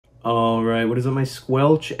Alright, what is up my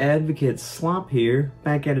Squelch Advocate? Slop here,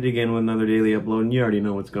 back at it again with another daily upload, and you already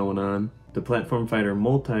know what's going on. The platform fighter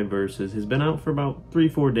MultiVersus has been out for about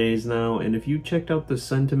 3-4 days now, and if you checked out the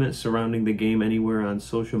sentiment surrounding the game anywhere on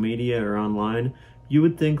social media or online, you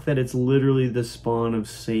would think that it's literally the spawn of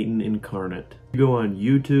Satan incarnate. You go on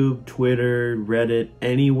YouTube, Twitter, Reddit,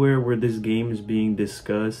 anywhere where this game is being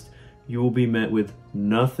discussed, you will be met with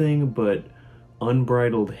nothing but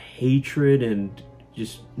unbridled hatred and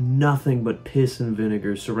just nothing but piss and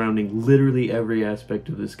vinegar surrounding literally every aspect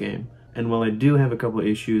of this game. And while I do have a couple of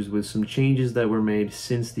issues with some changes that were made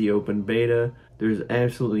since the open beta, there's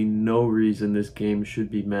absolutely no reason this game should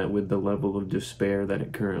be met with the level of despair that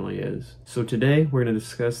it currently is. So today, we're going to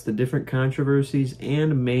discuss the different controversies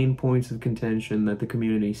and main points of contention that the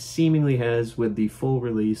community seemingly has with the full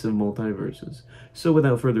release of MultiVersus. So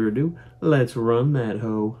without further ado, let's run that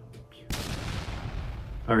hoe.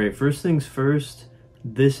 Alright, first things first,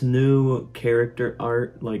 this new character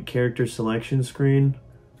art, like character selection screen,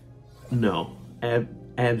 no,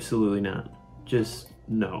 absolutely not. Just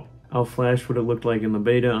no. I'll flash what it looked like in the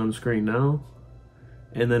beta on screen now,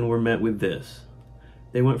 and then we're met with this.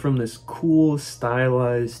 They went from this cool,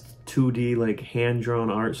 stylized 2D, like hand-drawn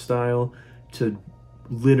art style to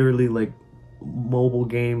literally like mobile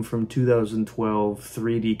game from 2012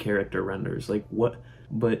 3D character renders. Like what?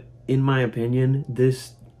 But in my opinion,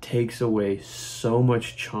 this takes away so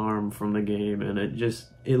much charm from the game, and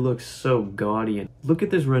it looks so gaudy. And look at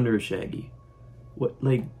this render of Shaggy. What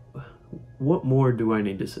more do I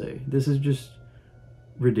need to say? This is just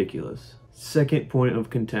ridiculous. Second point of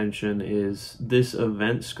contention is this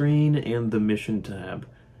event screen and the mission tab.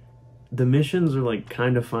 The missions are like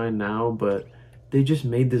kind of fine now, but they just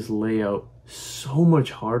made this layout so much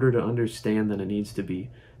harder to understand than it needs to be.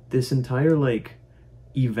 This entire like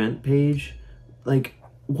event page, like,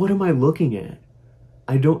 what am I looking at?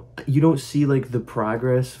 You don't see like the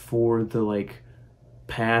progress for the like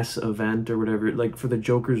pass event or whatever. Like for the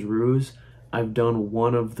Joker's Ruse, I've done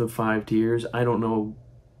one of the 5 tiers. I don't know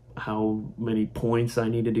how many points I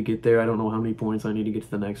needed to get there. I don't know how many points I need to get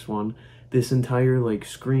to the next one. This entire like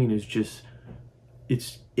screen is just,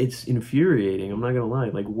 it's infuriating. I'm not gonna lie.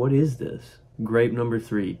 Like, what is this? Gripe number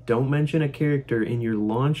 3, don't mention a character in your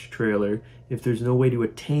launch trailer if there's no way to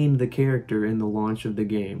attain the character in the launch of the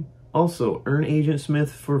game. Also, earn Agent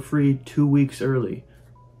Smith for free 2 weeks early.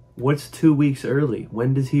 What's 2 weeks early?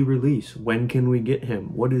 When does he release? When can we get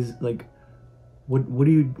him? What is, like, what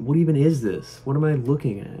even is this? What am I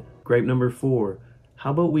looking at? Gripe number 4,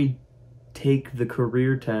 how about we take the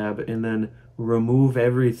career tab and then remove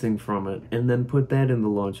everything from it and then put that in the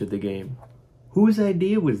launch of the game? Whose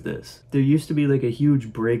idea was this? There used to be like a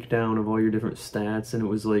huge breakdown of all your different stats, and it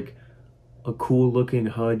was like a cool looking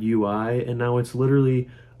HUD UI, and now it's literally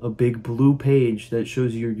a big blue page that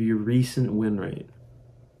shows your recent win rate.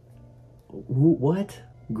 What?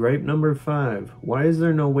 Gripe number 5, why is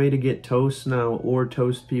there no way to get toasts now or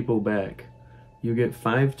toast people back? You get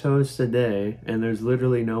 5 toasts a day, and there's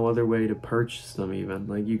literally no other way to purchase them even.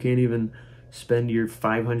 Like, you can't even spend your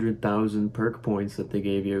 500,000 perk points that they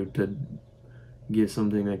gave you to get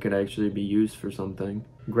something that could actually be used for something.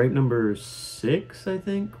 Gripe number 6, I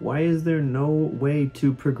think? Why is there no way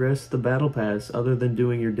to progress the battle pass other than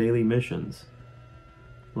doing your daily missions?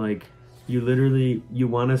 Like, you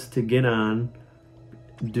want us to get on,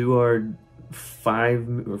 do our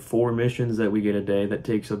 5 or 4 missions that we get a day that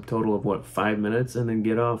takes a total of what, 5 minutes, and then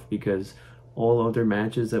get off, because all other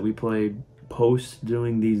matches that we play post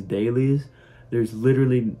doing these dailies, there's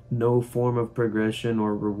literally no form of progression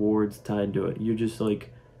or rewards tied to it. You're just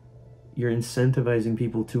like, you're incentivizing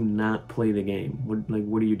people to not play the game.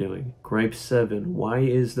 What are you doing? Gripe 7, why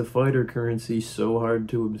is the fighter currency so hard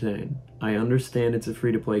to obtain? I understand it's a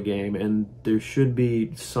free-to-play game, and there should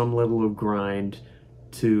be some level of grind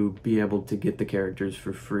to be able to get the characters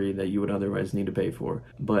for free that you would otherwise need to pay for.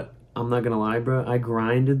 But I'm not gonna lie, bro, I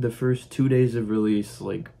grinded the first 2 days of release,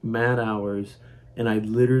 like mad hours, and I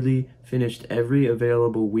literally finished every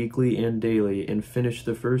available weekly and daily and finished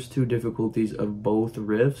the first 2 difficulties of both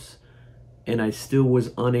rifts, and I still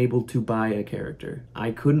was unable to buy a character.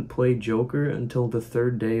 I couldn't play Joker until the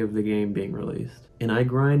 3rd day of the game being released. And I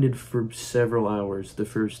grinded for several hours the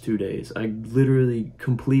first 2 days. I literally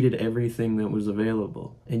completed everything that was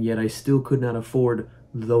available, and yet I still could not afford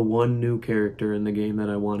the one new character in the game that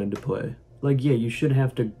I wanted to play. Like, yeah, you should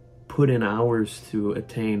have to put in hours to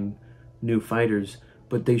attain new fighters,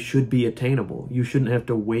 but they should be attainable. You shouldn't have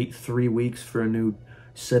to wait 3 weeks for a new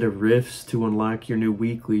set of rifts to unlock your new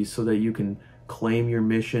weeklies so that you can claim your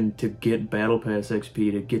mission to get battle pass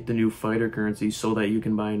XP, to get the new fighter currency so that you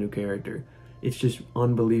can buy a new character. It's just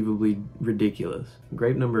unbelievably ridiculous.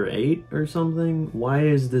 Gripe number 8 or something? Why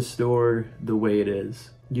is this store the way it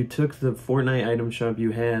is? You took the Fortnite item shop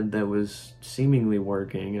you had that was seemingly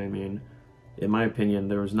working. I mean, in my opinion,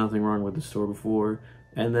 there was nothing wrong with the store before.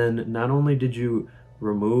 And then not only did you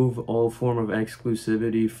remove all form of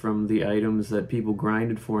exclusivity from the items that people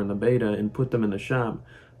grinded for in the beta and put them in the shop,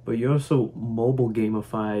 but you also mobile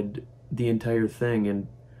gamified the entire thing and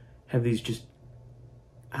have these just,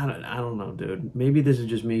 I don't know, dude. Maybe this is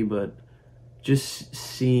just me, but just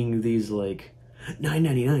seeing these like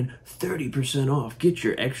 $9.99, 30% off, get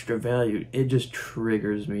your extra value, it just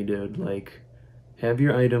triggers me, dude. Like, have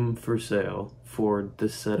your item for sale for the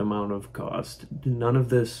set amount of cost. None of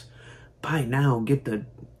this, buy now, get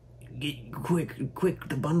quick,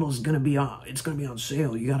 the bundle's gonna be on, it's gonna be on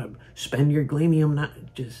sale, you gotta spend your glamium, not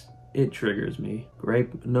just, it triggers me.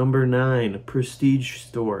 Gripe number 9, prestige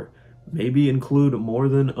store. Maybe include more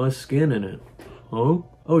than a skin in it. Huh?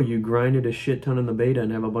 Oh, you grinded a shit ton in the beta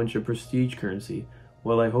and have a bunch of prestige currency.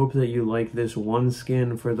 Well, I hope that you like this one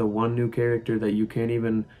skin for the one new character that you can't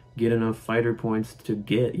even get enough fighter points to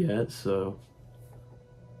get yet, so.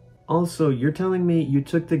 Also, you're telling me you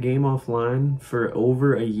took the game offline for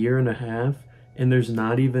over a year and a half and there's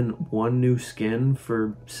not even one new skin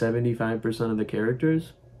for 75% of the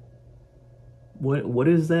characters? What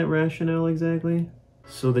is that rationale exactly?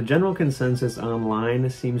 So the general consensus online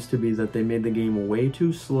seems to be that they made the game way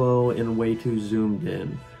too slow and way too zoomed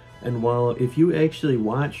in. And while if you actually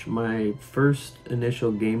watch my first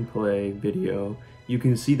initial gameplay video, you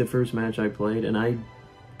can see the first match I played, and I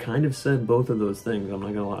kind of said both of those things, I'm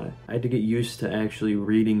not gonna lie. I had to get used to actually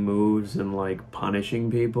reading moves and like punishing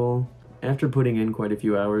people. After putting in quite a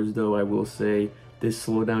few hours though, I will say this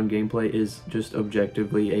slowed down gameplay is just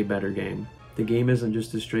objectively a better game. The game isn't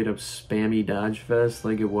just a straight up spammy dodge fest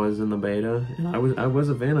like it was in the beta, and I was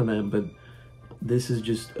a fan of that, but this is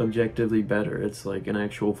just objectively better. It's like an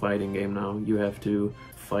actual fighting game now. You have to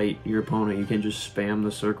fight your opponent. You can't just spam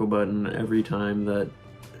the circle button every time that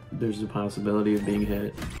there's a possibility of being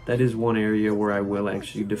hit. That is one area where I will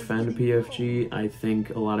actually defend PFG. I think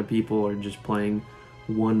a lot of people are just playing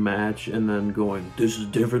one match and then going, this is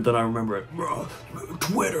different than I remember it.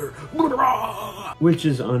 Twitter. Which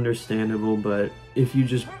is understandable, but if you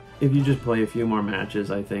just play a few more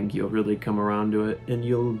matches, I think you'll really come around to it and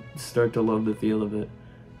you'll start to love the feel of it.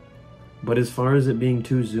 But as far as it being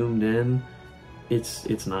too zoomed in,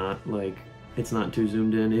 it's not too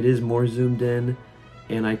zoomed in. It is more zoomed in,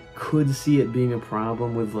 and I could see it being a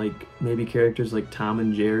problem with like maybe characters like Tom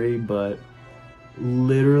and Jerry, but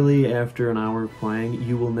literally after an hour of playing,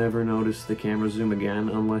 you will never notice the camera zoom again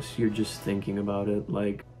unless you're just thinking about it.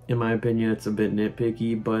 Like, in my opinion, it's a bit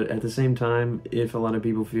nitpicky, but at the same time, if a lot of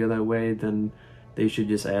people feel that way, then they should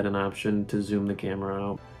just add an option to zoom the camera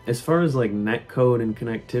out. As far as like netcode and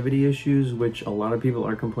connectivity issues, which a lot of people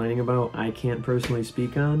are complaining about, I can't personally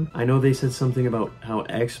speak on. I know they said something about how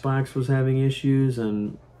Xbox was having issues,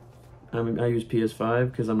 and I use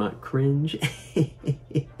PS5 because I'm not cringe.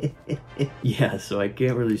 Yeah, so I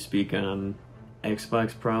can't really speak on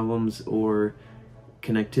Xbox problems or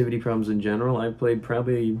connectivity problems in general. I've played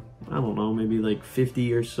probably, I don't know, maybe like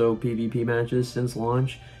 50 or so PvP matches since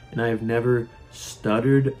launch, and I have never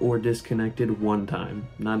stuttered or disconnected one time.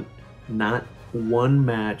 Not one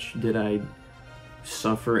match did I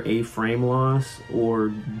suffer a frame loss or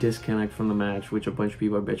disconnect from the match, which a bunch of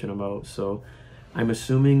people are bitching about. So I'm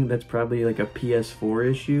assuming that's probably like a PS4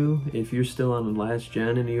 issue. If you're still on the last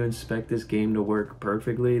gen and you expect this game to work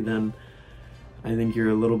perfectly, then I think you're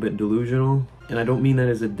a little bit delusional. And I don't mean that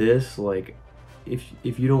as a diss. Like,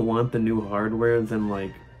 if you don't want the new hardware, then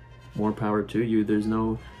like, more power to you. There's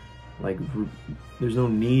no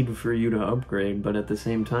need for you to upgrade, but at the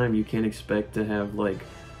same time, you can't expect to have like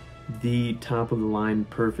the top of the line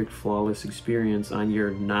perfect flawless experience on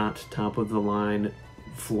your not top of the line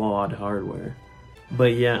flawed hardware.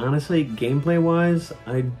 But yeah, honestly, gameplay wise,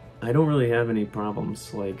 I don't really have any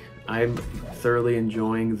problems. Like, I'm thoroughly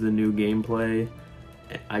enjoying the new gameplay.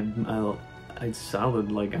 It's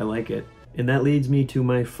solid, like, I like it. And that leads me to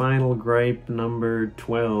my final gripe, number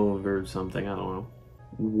 12 or something, I don't know.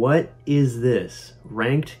 What is this?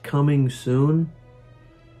 Ranked coming soon?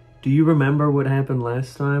 Do you remember what happened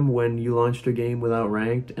last time when you launched a game without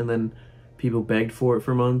ranked and then people begged for it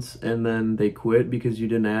for months and then they quit because you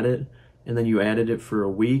didn't add it? And then you added it for a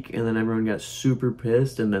week and then everyone got super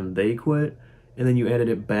pissed and then they quit? And then you added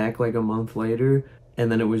it back like a month later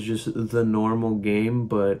and then it was just the normal game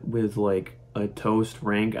but with like a toast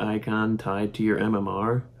rank icon tied to your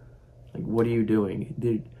MMR? Like, what are you doing?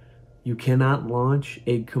 Dude, you cannot launch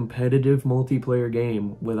a competitive multiplayer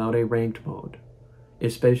game without a ranked mode.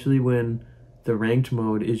 Especially when The ranked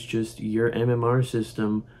mode is just your MMR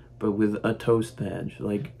system, but with a toast badge.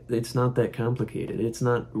 Like, it's not that complicated. It's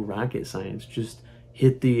not rocket science. Just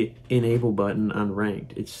hit the enable button on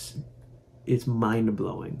ranked. It's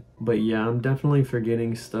mind-blowing. But yeah, I'm definitely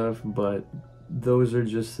forgetting stuff, but those are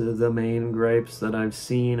just the main gripes that I've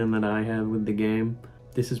seen and that I have with the game.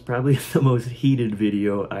 This is probably the most heated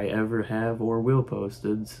video I ever have or will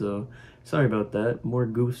posted, so sorry about that. More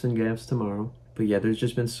goofs and gaffs tomorrow. But yeah, there's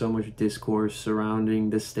just been so much discourse surrounding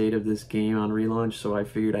the state of this game on relaunch, so I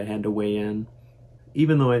figured I had to weigh in.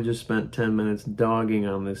 Even though I just spent 10 minutes dogging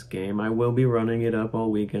on this game, I will be running it up all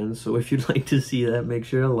weekend, so if you'd like to see that, make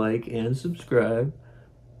sure to like and subscribe.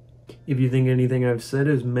 If you think anything I've said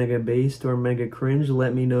is mega based or mega cringe,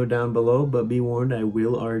 let me know down below, but be warned, I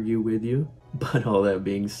will argue with you. But all that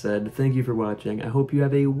being said, thank you for watching. I hope you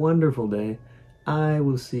have a wonderful day. I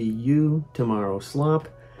will see you tomorrow. Slop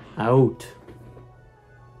out.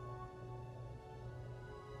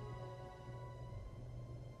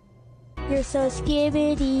 You're so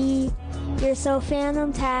skibbity, you're so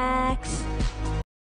phantom tax.